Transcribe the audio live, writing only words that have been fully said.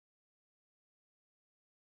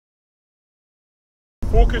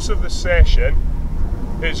focus of the session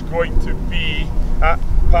is going to be at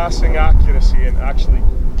passing accuracy and actually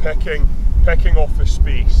picking off the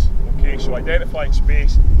space. Okay, so identifying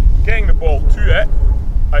space, getting the ball to it,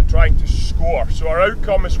 and trying to score. So our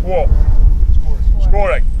outcome is what?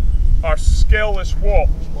 Scoring. Our skill is what?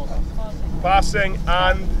 Passing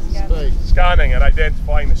and scanning and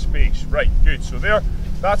identifying the space. Right, good. So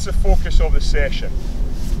that's the focus of the session.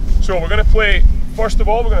 So we're going to play, first of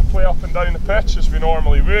all, we're going to play up and down the pitch as we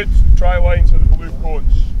normally would. Try lines with the blue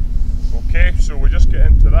cones. Okay, so we'll just get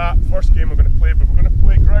into that. First game we're going to play, but we're going to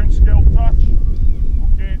play ground skill touch.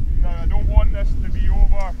 Okay, now I don't want this to be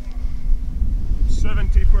over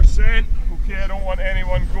 70%. Okay, I don't want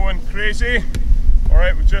anyone going crazy.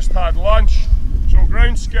 Alright, we just had lunch. So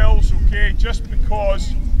ground skills, okay, just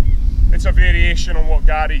because it's a variation on what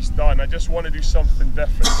Gary's done, I just want to do something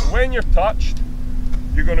different. So when you're touched,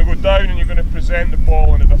 you're going to go down and you're going to present the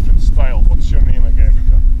ball in a different style. What's your name again,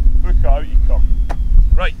 Luca? Luca, out you come.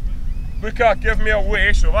 Right, Luca, give me a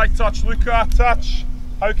way. So if I touch Luca, touch,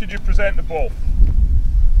 how could you present the ball?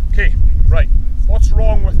 Okay, right. What's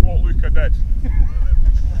wrong with what Luca did?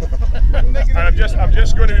 And I'm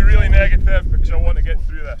just going to be really negative because I want to get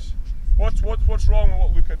through this. What's wrong with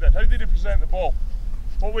what Luca did? How did he present the ball?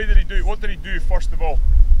 What way did he do? What did he do first of all?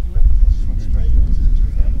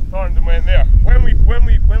 Turned and went there. When we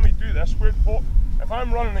do this, if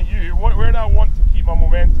I'm running at you, where do I want to keep my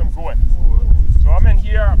momentum going? So I'm in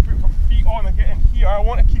here, I put my feet on and get in here. I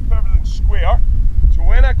want to keep everything square. So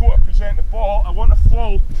when I go to present the ball, I want to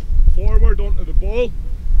fall forward onto the ball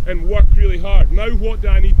and work really hard. Now what do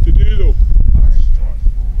I need to do though?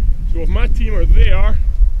 So if my team are there,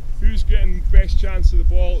 who's getting the best chance of the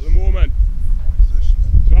ball at the moment?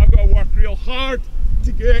 So I've got to work real hard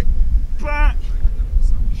to get back.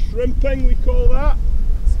 Shrimping, we call that.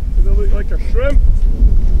 So they look like a shrimp.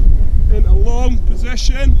 In a long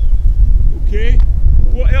position. Okay.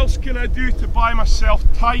 What else can I do to buy myself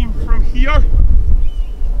time from here?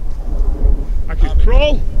 I could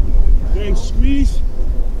crawl, then squeeze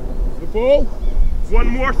the ball. One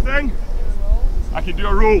more thing, I can do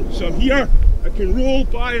a roll. So I'm here, I can roll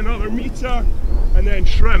by another metre and then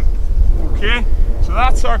shrimp. Okay, so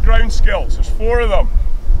that's our ground skills. There's 4 of them.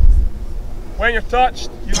 When you're touched,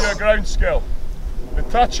 you do a ground skill. The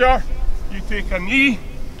toucher, you take a knee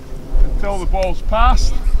until the ball's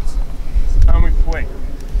passed and we play.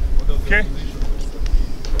 Okay?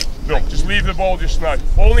 No, just leave the ball just now.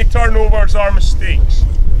 Only turnovers are mistakes.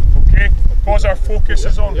 Okay? Because our focus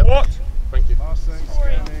is on what? Thank you. Passing,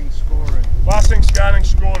 scanning, scoring. Passing, scanning,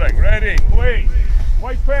 scoring. Ready? Play.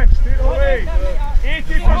 White pitch, take it away.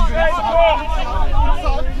 80%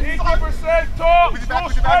 top. 80% top. No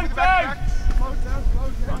sprinting. Outside.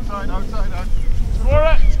 Score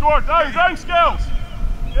it. Score. Down skills.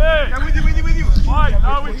 Good. Yeah, with you. Right,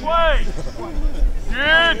 now we play.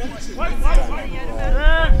 Good. Good.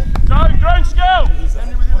 Down ground skills.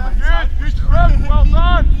 Good sprint. Well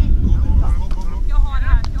done.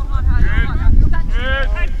 Good.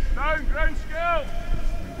 Down ground skills.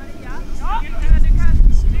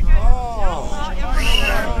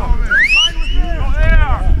 Not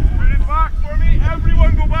there. Put it back for me.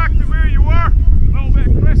 Everyone go back to where you were. A little bit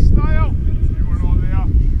of Chris style. You were not there.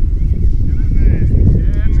 Get in there.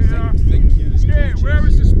 Get in there. Okay, where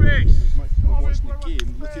was the space?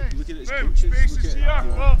 Look at his coaches. Space is here.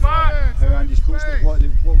 Well back. How Andy's coached it. What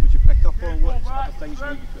would you pick up on? What other things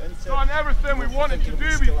would you put into it? Done everything we wanted to do.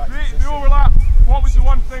 We created the overlap. What was the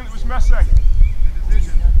one thing that was missing?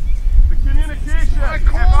 The communication.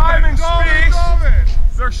 If I'm in space,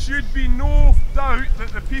 there should be no doubt that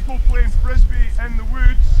the people playing frisbee in the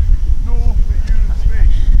woods know that you're in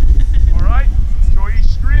space. Alright? So he's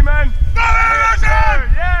screaming.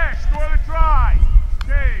 Yeah, score the try.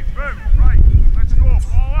 Okay, boom. Right, let's go.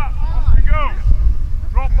 Ball up. Off we go.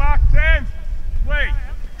 Drop back 10. Play.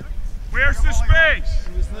 Where's the space?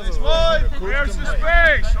 Where's the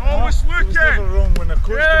space? Always looking.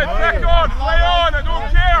 Good, pick on, play on, I don't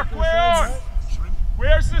care, play on.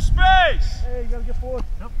 Where's the space? Hey, you gotta get forward.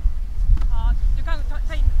 Yep.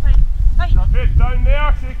 Good, down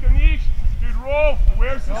there, take a knee. Good roll.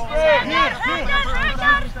 Where's the space?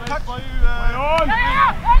 Play on.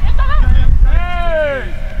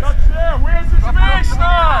 Hey, that's there. Where's the space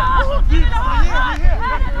now?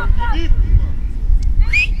 Deep.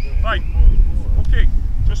 Right, okay,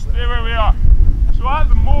 just stay where we are. So at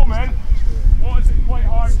the moment, what is it quite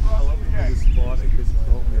hard for us to get?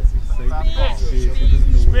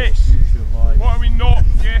 Space. What are we not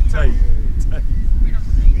getting?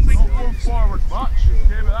 Not going forward much,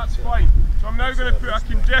 okay, but that's fine. So I'm now going to put a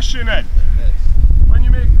condition in. When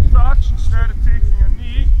you make a touch, instead of taking a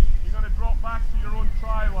knee, you're going to drop back to your own try.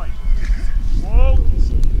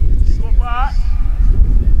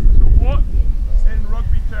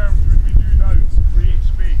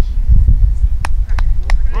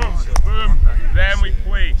 when we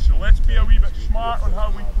play. So let's be a wee bit smart on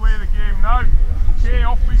how we play the game now. Okay,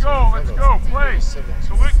 off we go. Let's go. Play. So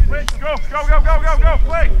let's go. Go, go, go, go, go.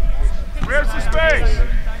 Play. Where's the space?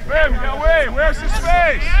 Bim, get away. Where's the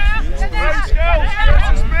space? Where's skills? Where's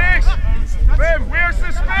the space? Bim, where's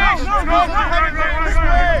the space? No, where's the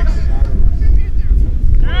space?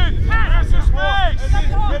 Good. Where's the space?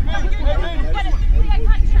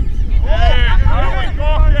 Hey, now we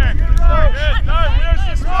talking. Good. Now where's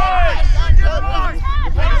the space?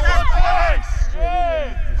 Where's the space?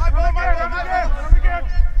 Good.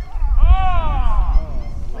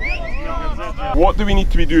 What do we need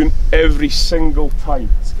to be doing every single time?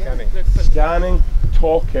 Scanning,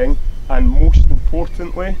 talking, and most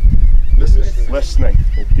importantly, listening.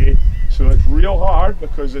 Okay, so it's real hard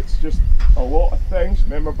because it's just a lot of things.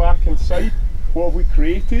 Remember back inside, what have we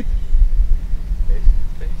created?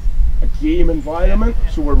 A game environment.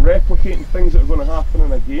 So we're replicating things that are going to happen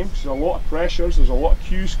in a game. There's a lot of pressures, there's a lot of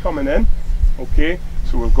cues coming in. Okay,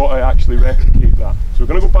 so we've got to actually replicate that. So we're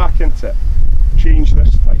going to go back into it. Change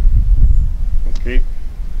this time. Okay,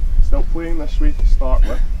 still playing this way to start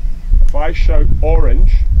with. If I shout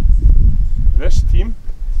orange, this team,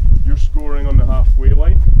 you're scoring on the halfway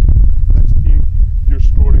line. This team, you're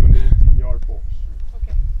scoring on the 18-yard box.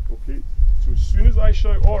 Okay. Okay, so as soon as I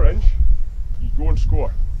shout orange, you go and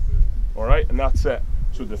score. Alright, and that's it.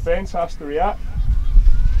 So defence has to react,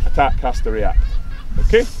 attack has to react.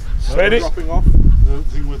 Okay, ready? Dropping off, the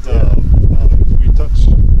thing with we touch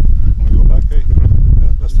when we go back, eh?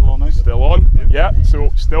 Yeah, that's still on nice? Still on, yeah, so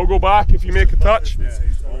still go back if you make a touch. If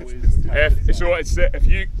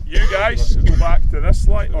you guys go back to this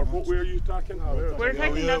slide, or what way are you attacking? We're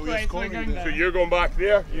attacking that way, so we're going back. So you're going back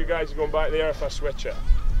there, you guys are going back there if I switch it.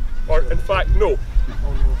 Or in fact, no,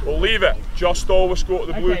 we'll leave it, just always go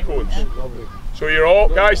to the blue cones. So you're all,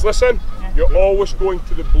 guys listen, you're always going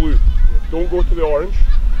to the blue, don't go to the orange.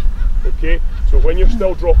 Okay, so when you're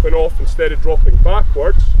still dropping off, instead of dropping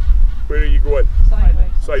backwards, where are you going?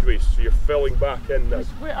 Sideways. Sideways, so you're filling back in now.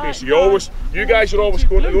 Okay, so you guys are always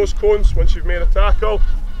going to those cones once you've made a tackle,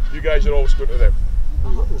 you guys are always going to them.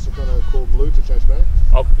 Is it going to go blue to chase back?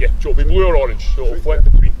 Yeah, so it'll be blue or orange, so it'll flip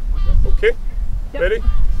between. Okay? Yep. Ready?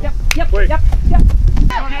 Yep, yep, Play. yep.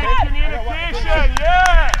 Communication,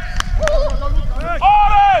 yes! Orange!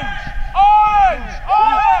 Orange!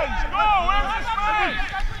 Orange! Go! Where's the space?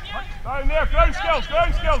 Down there, ground skills,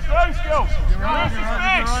 ground skills, ground skills! Where's the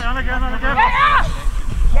space? On again, on again.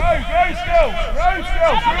 Down, ground skills, ground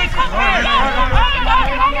skills! Where's the space?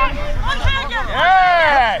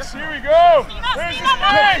 Yes! Here we go! Where's the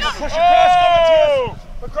space? Push across,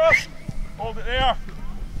 across! Hold it there.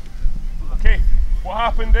 Okay, what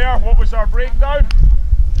happened there? What was our breakdown?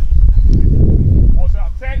 Was it a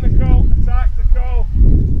technical, tactical,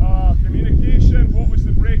 communication? What was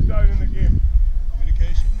the breakdown in the game?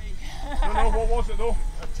 Communication. No, what was it though?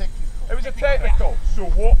 A technical. It was a technical. So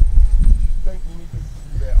what do you think we need to do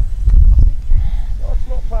better? No, it's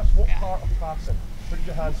not pass. What part of passing? Where did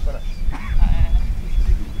your hands finish?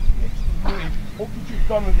 What could you have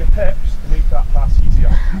done with your hips to make that pass easier?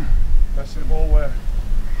 Can I see the ball where?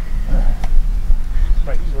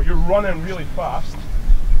 Right, so you're running really fast.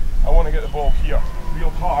 I want to get the ball here, real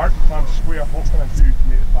hard. If I'm square, what can I do to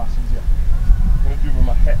make the pass easier? I'm going to do it with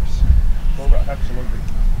my hips. So I've got hips and everything.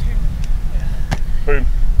 Boom.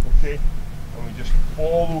 Okay. And we just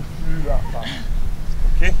follow through that pass.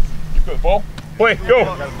 Okay. You've got the ball. Play. Go.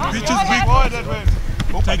 Reaches big wide, Edwin.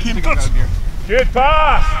 Take him, touch. Good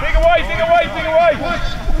pass. Take it wide, take it wide, take it wide.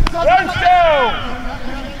 Round down.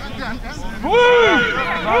 Blue!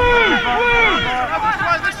 Blue! Blue!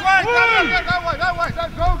 This way! That way!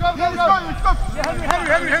 Go!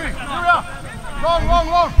 Heavy! Here we are!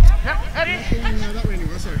 Long! Yep, heavy! That way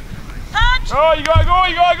anyway, sorry. Touch! Oh, you gotta go!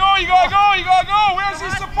 Where's the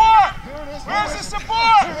support? Where's the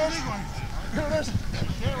support?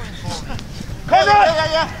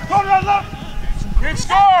 Come on, look! Good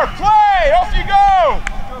score! Play! Off you go!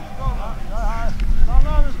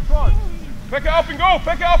 Pick it up and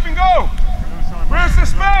go! Where's the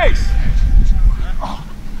space?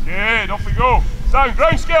 Good, off we go. Down,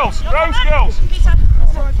 ground skills. Peter.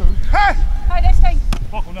 Hey! Hi, this thing.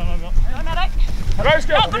 No. Ground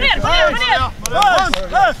skills. Come here.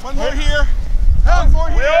 One more here. One more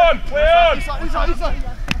here. Play on.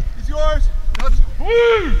 It's yours. Touch. Blue.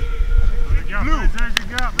 Blue. We are taking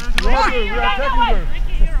blue.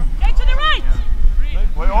 Go to the right.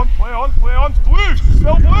 Play on. Blue.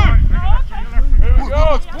 Still blue. Here we go.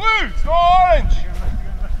 It's blue. It's not orange.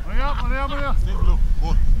 Stay blue.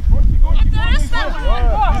 More. There is that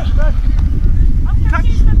one.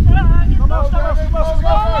 Come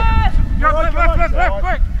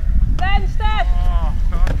on. Then step.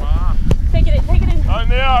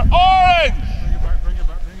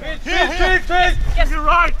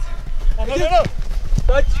 Good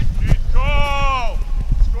goal!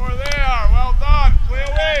 Score there, well done. Play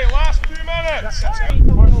away, last 2 minutes.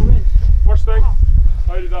 First thing,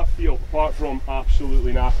 how did that feel, apart from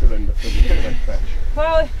absolutely knackering the big pitch?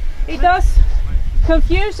 Well, it does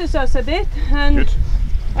confuses us a bit, and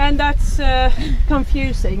that's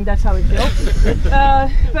confusing, that's how it feels.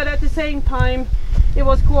 But at the same time, it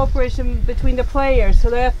was cooperation between the players,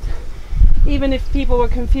 so that even if people were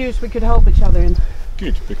confused, we could help each other.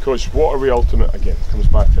 Good, because what are we again, comes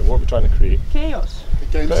back to what we're trying to create? Chaos.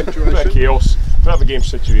 Bit of chaos, bit of a game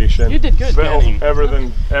situation. You did good. Bit of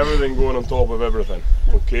everything going on top of everything.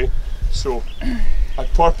 Okay, so I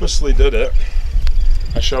purposely did it.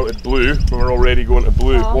 I shouted blue when we're already going to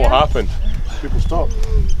blue. What happened? People stopped.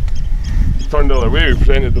 Turned the other way, we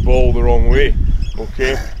presented the ball the wrong way.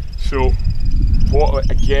 Okay, so what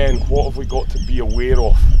have we got to be aware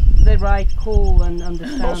of? The right call and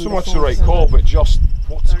understand. Not so much the right call, but just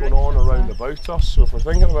what's going on around about us. So if we're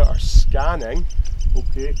thinking about our scanning,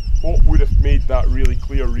 okay, what would have made that really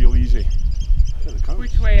clear, real easy?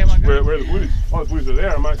 Which way am I going? Where are the blues? Oh, the blues are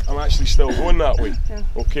there. I'm actually still going that way.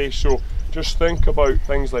 Okay, so just think about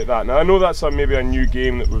things like that. Now I know that's maybe a new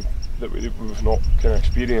game that we've not kind of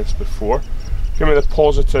experienced before. Give me the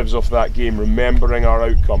positives of that game, remembering our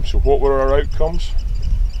outcomes. So what were our outcomes?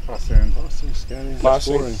 Passing,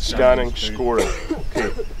 scanning, scoring.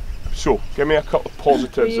 Okay. So give me a couple of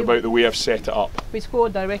positives about the way I've set it up. We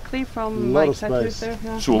scored directly from Mike's there.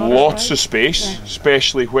 Yeah. So lots of space,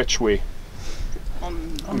 especially which way?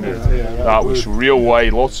 That was real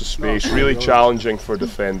wide, lots of space, really challenging for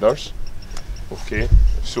defenders. Okay,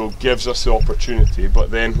 so it gives us the opportunity, but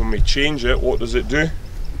then when we change it, what does it do?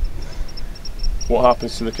 What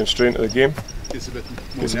happens to the constraint of the game? It's a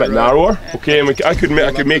bit narrower. Okay, and I could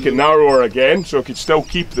make it narrower again, so I could still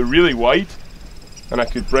keep the really wide, and I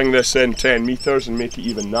could bring this in 10 metres and make it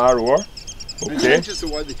even narrower. Okay. It changes the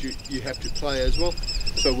way that you have to play as well.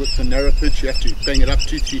 So with the narrow pitch, you have to bang it up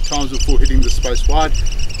 2-3 times before hitting the space wide,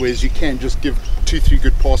 whereas you can just give 2-3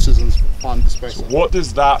 good passes and find the space. So what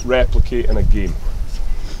does that replicate in a game?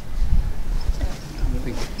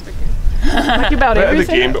 Like about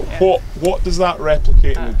everything. But what does that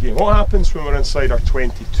replicate in the game? What happens when we're inside our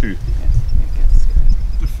 22?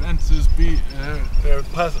 Defenses they're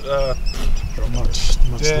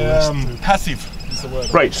passive is the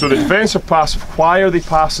word. Right, so the defence are passive. Why are they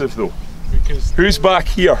passive though? Because who's back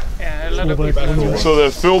here? Yeah, a little bit back. So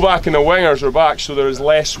the fullback and the wingers are back, so there is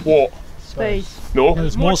less what? Space. No,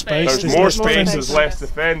 there's more space. There's more space, there's less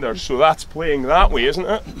defenders, so that's playing that way, isn't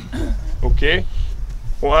it? Okay.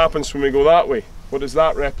 What happens when we go that way? What does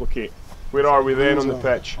that replicate? Where are we then on the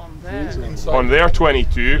pitch? On their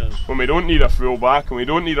 22, when we don't need a full-back and we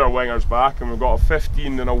don't need our wingers back and we've got a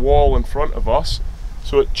 15 and a wall in front of us.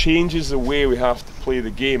 So it changes the way we have to play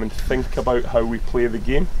the game and think about how we play the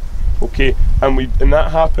game. Okay, and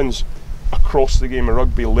that happens across the game of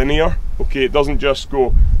rugby, linear. Okay, it doesn't just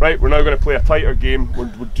go, right, we're now going to play a tighter game, we're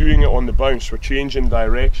doing it on the bounce, we're changing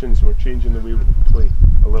directions, we're changing the way we play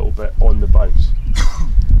a little bit on the bounce.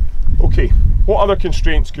 Okay, what other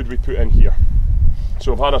constraints could we put in here?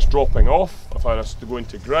 So I've had us dropping off, I've had us going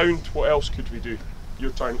to ground, what else could we do? Your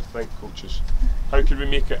turn to think, coaches. How could we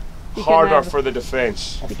make it harder for the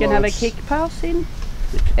defence? You can have a kick pass in.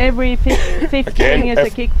 Every fifth thing is a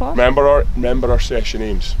kick pass. Remember our session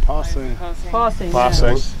aims. Passing.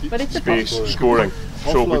 But it's space, scoring.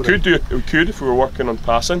 So we could if we were working on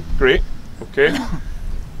passing. Great. Okay.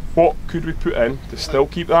 What could we put in to still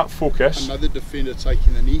keep that focus? Another defender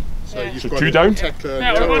taking a knee. So you've got 2 down.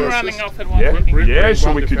 One running off and one Yeah,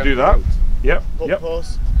 so we could do that. Yep.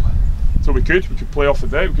 So we could play off the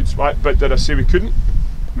day. We could, but did I say we couldn't?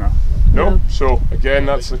 No. So again,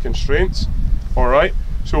 that's the constraints. All right.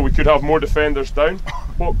 So we could have more defenders down.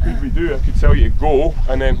 What could we do? I could tell you to go,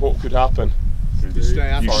 and then what could happen? You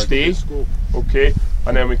stay. Okay.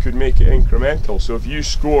 And then we could make it incremental. So if you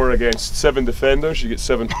score against 7 defenders, you get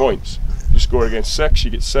 7 points. If you score against 6,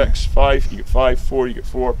 you get 6. 5, you get 5. 4, you get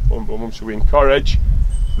 4. Boom, boom, boom. So we encourage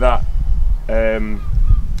that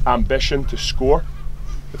ambition to score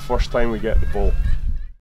the first time we get the ball.